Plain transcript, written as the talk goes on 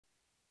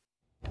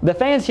The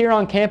fans here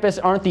on campus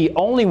aren't the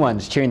only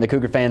ones cheering the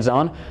Cougar fans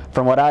on.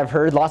 From what I've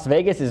heard, Las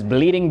Vegas is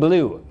bleeding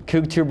blue.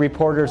 CougTube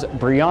reporters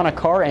Brianna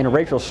Carr and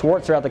Rachel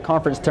Schwartz are at the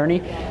conference tourney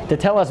to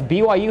tell us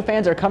BYU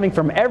fans are coming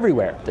from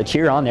everywhere to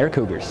cheer on their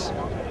Cougars.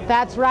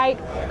 That's right.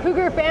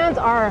 Cougar fans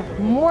are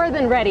more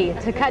than ready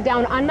to cut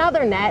down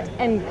another net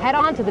and head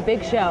on to the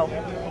big show.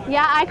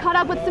 Yeah, I caught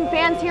up with some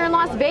fans here in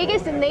Las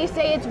Vegas, and they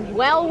say it's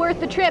well worth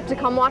the trip to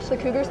come watch the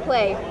Cougars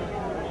play.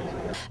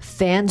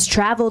 Fans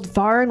traveled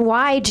far and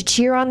wide to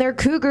cheer on their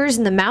Cougars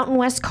in the Mountain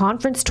West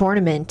Conference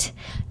tournament.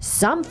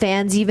 Some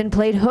fans even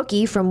played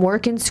hooky from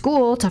work and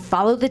school to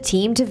follow the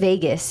team to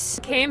Vegas.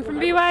 Came from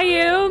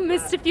BYU,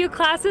 missed a few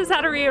classes,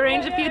 had to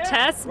rearrange a few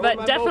tests,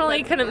 but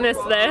definitely couldn't miss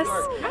this.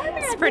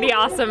 It's pretty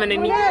awesome and a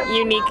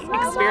unique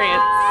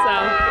experience.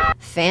 So.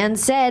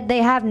 Fans said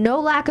they have no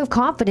lack of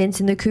confidence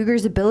in the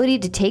Cougars' ability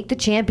to take the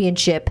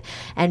championship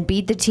and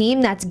beat the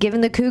team that's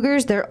given the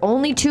Cougars their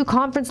only 2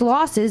 conference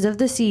losses of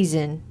the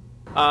season.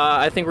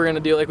 I think we're going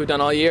to do like we've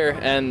done all year,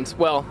 and,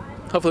 well,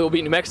 hopefully we'll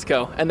beat New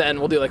Mexico, and then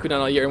we'll do like we've done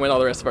all year and win all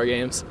the rest of our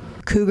games.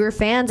 Cougar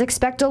fans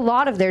expect a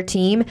lot of their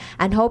team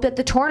and hope that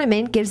the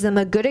tournament gives them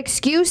a good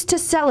excuse to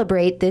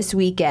celebrate this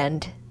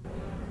weekend.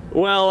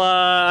 Well,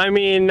 I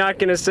mean, not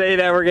going to say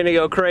that we're going to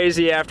go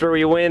crazy after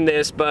we win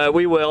this, but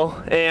we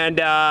will, and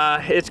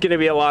it's going to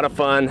be a lot of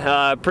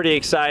fun. Pretty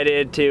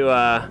excited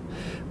to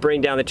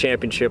bring down the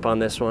championship on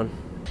this one.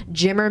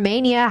 Jimmer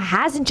Mania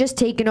hasn't just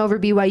taken over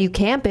BYU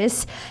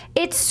campus,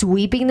 it's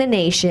sweeping the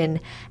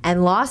nation,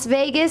 and Las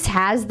Vegas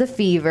has the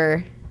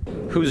fever.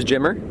 Who's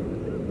Jimmer?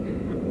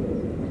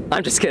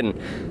 I'm just kidding.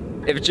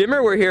 If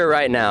Jimmer were here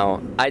right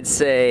now, I'd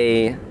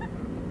say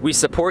we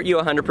support you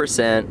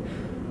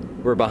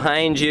 100%. We're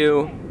behind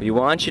you. We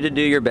want you to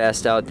do your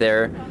best out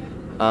there.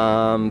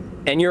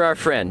 And you're our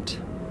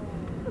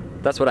friend.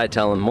 That's what I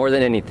tell him more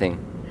than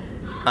anything.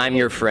 I'm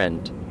your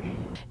friend.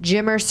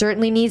 Jimmer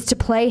certainly needs to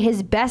play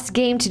his best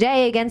game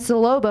today against the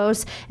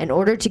Lobos in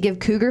order to give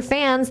Cougar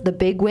fans the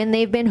big win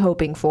they've been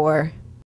hoping for.